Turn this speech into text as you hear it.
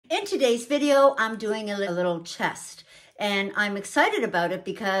In today's video, I'm doing a little chest, and I'm excited about it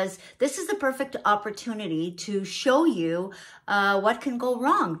because this is the perfect opportunity to show you what can go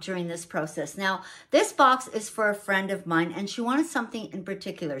wrong during this process. Now, this box is for a friend of mine, and she wanted something in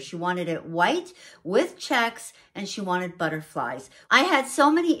particular. She wanted it white with checks, and she wanted butterflies. I had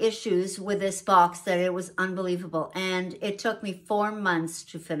so many issues with this box that it was unbelievable, and it took me 4 months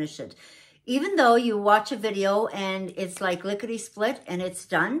to finish it. Even though you watch a video and it's like lickety split and it's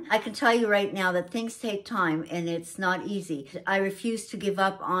done, I can tell you right now that things take time and it's not easy. I refused to give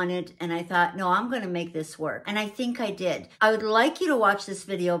up on it, and I thought, no, I'm going to make this work. And I think I did. I would like you to watch this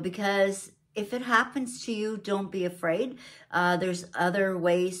video because if it happens to you, don't be afraid. There's other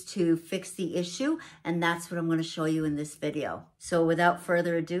ways to fix the issue, and that's what I'm going to show you in this video. So without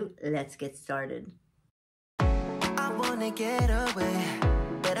further ado, let's get started. I want to get away,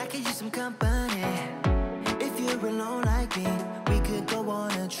 but I could use some company. If you're alone like me, we could go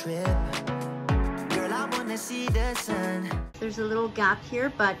on a trip. Girl, I want to see the sun. There's a little gap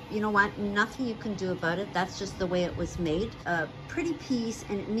here, but you know what? Nothing you can do about it. That's just the way it was made. A pretty piece,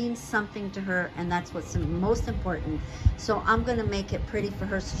 and it means something to her, and that's what's most important. So I'm going to make it pretty for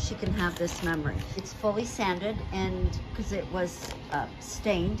her so she can have this memory. It's fully sanded, and because it was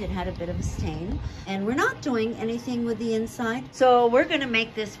stained, it had a bit of a stain. And we're not doing anything with the inside. So we're going to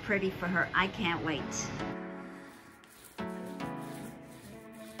make this pretty for her. I can't wait.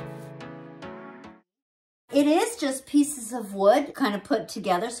 It is just pieces of wood kind of put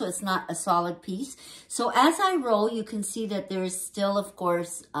together, so it's not a solid piece. So as I roll, you can see that there's still, of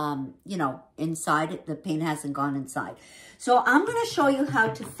course, you know, inside it, the paint hasn't gone inside. So I'm going to show you how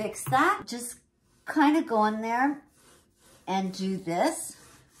to fix that. Just kind of go in there and do this.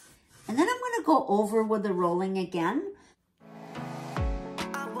 And then I'm going to go over with the rolling again.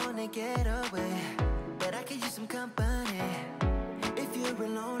 I want to get away, but I could use some company. If you're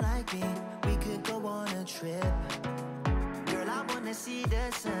alone like me, we could go on a trip. Girl, I want to see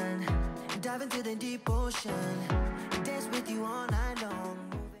the sun, dive into the deep ocean, dance with you all night long.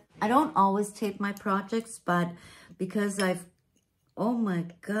 I don't always tape my projects, but because oh my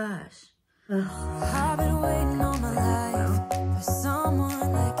gosh. Ugh. I've been waiting all my life for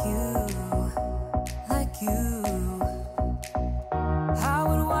someone like you, like you. I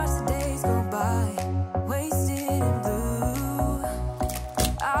would watch the days go by, wasted in blue.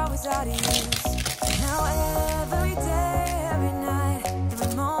 I was out of use. Now every day, every night,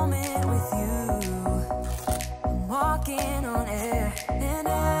 every moment with you, I'm walking on air. And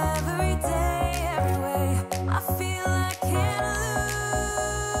every day, every way, I feel I can't lose.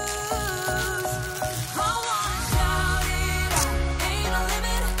 I wanna shout it out, ain't no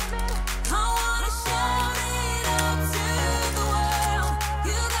limit. I wanna shout it out to the world.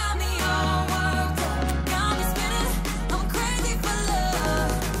 You got me all worked up, got me spinning. I'm crazy for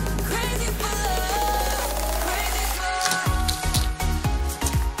love, crazy for love, crazy for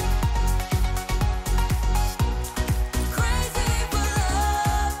crazy for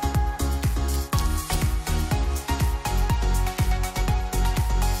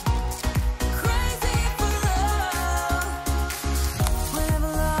love. Whenever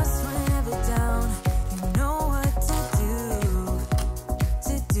lost, whenever down, you know what to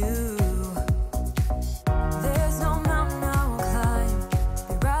do. There's no mountain I won't climb to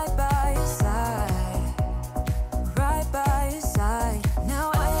be right by your side, right by your side.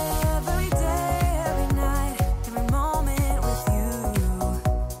 Now every day, every night, every moment with you,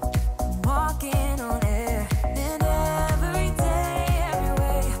 I'm walking on air. And every day, every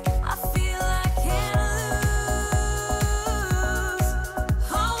way, I feel I can't lose.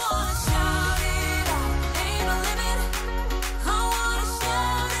 I wanna shout it out, ain't no limit. I wanna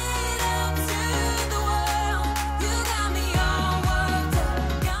shout it out to the world. You got me all worked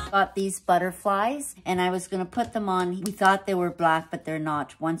up. Got these butterflies, and I was going to put them on. We thought they were black, but they're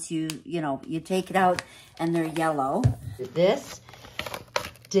not. Once you take it out and they're yellow. This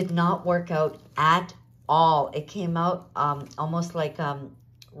did not work out at all. It came out almost like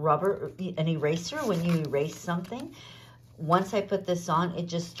rubber, an eraser when you erase something. Once I put this on, it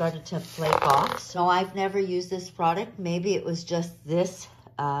just started to flake off. So I've never used this product. Maybe it was just this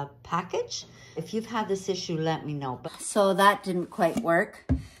package. If you've had this issue, let me know. So that didn't quite work.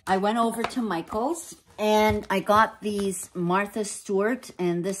 I went over to Michael's and I got these Martha Stewart,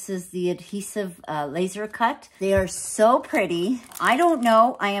 and this is the adhesive laser cut. They are so pretty. I don't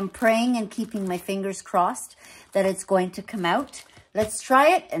know. I am praying and keeping my fingers crossed that it's going to come out. Let's try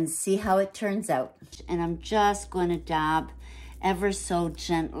it and see how it turns out. And I'm just going to dab ever so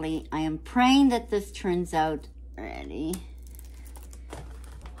gently. I am praying that this turns out. Ready?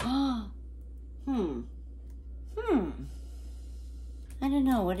 I don't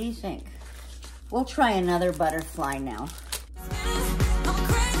know. What do you think? We'll try another butterfly now. I'm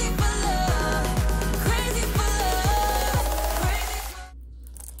crazy for love, crazy for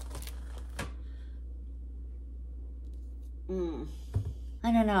love,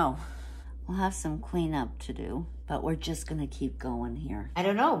 I don't know. We'll have some cleanup to do, but we're just gonna keep going here. I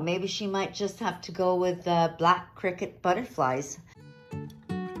don't know. Maybe she might just have to go with black cricket butterflies.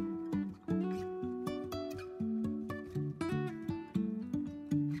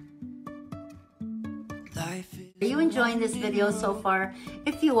 Are you enjoying this video so far?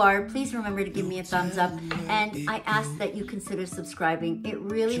 If you are, please remember to give me a thumbs up, and I ask that you consider subscribing. It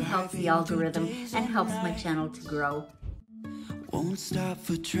really helps the algorithm and helps my channel to grow. Won't stop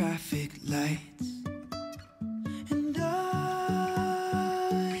for traffic lights. And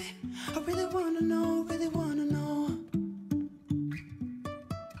I really wanna know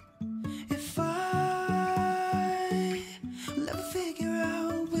if I will ever figure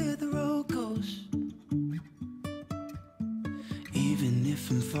out where the road goes. Even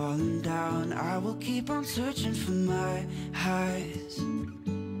if I'm falling down, I will keep on searching for my highs.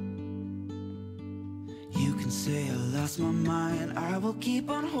 You can say I lost my mind, I will keep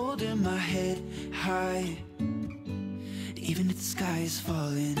on holding my head high, even if the sky is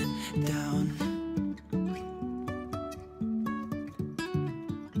falling down.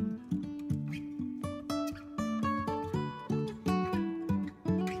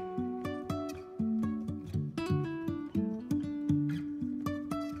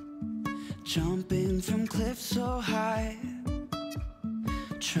 Jumping from cliffs so high,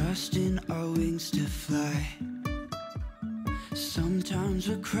 trusting our wings to fly. Sometimes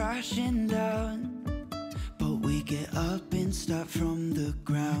we're crashing down, but we get up and start from the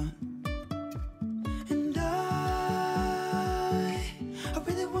ground. And I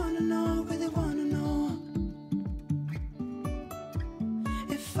really wanna know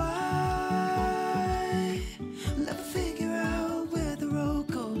if I will ever figure out where the road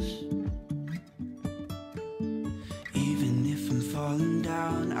goes. Even if I'm falling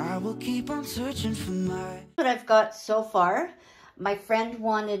down, I will keep on searching for my... What I've got so far. My friend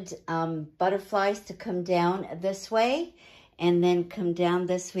wanted butterflies to come down this way and then come down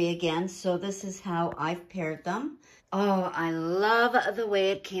this way again. So this is how I've paired them. Oh, I love the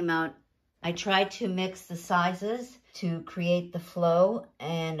way it came out. I tried to mix the sizes to create the flow,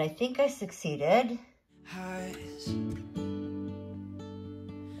 and I think I succeeded. Highs.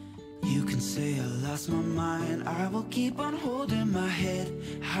 You can say I lost my mind, I will keep on holding my head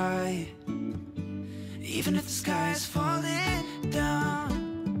high, even if the sky is falling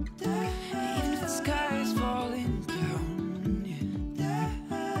down. Even if the sky is falling down, yeah.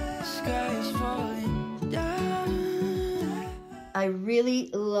 The sky is falling down. I really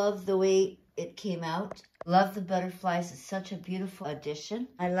love the way it came out. Love the butterflies. It's such a beautiful addition.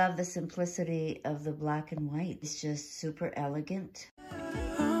 I love the simplicity of the black and white. It's just super elegant.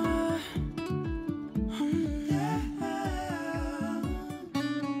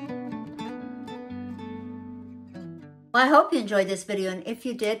 Well, I hope you enjoyed this video, and if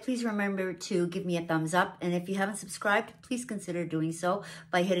you did, please remember to give me a thumbs up. And if you haven't subscribed, please consider doing so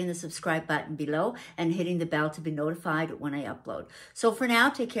by hitting the subscribe button below and hitting the bell to be notified when I upload. So for now,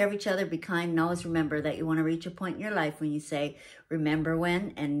 take care of each other, be kind, and always remember that you want to reach a point in your life when you say, remember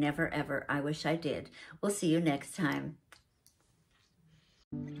when and never ever, I wish I did. We'll see you next time.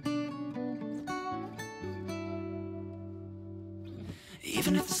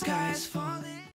 Even if the sky is falling.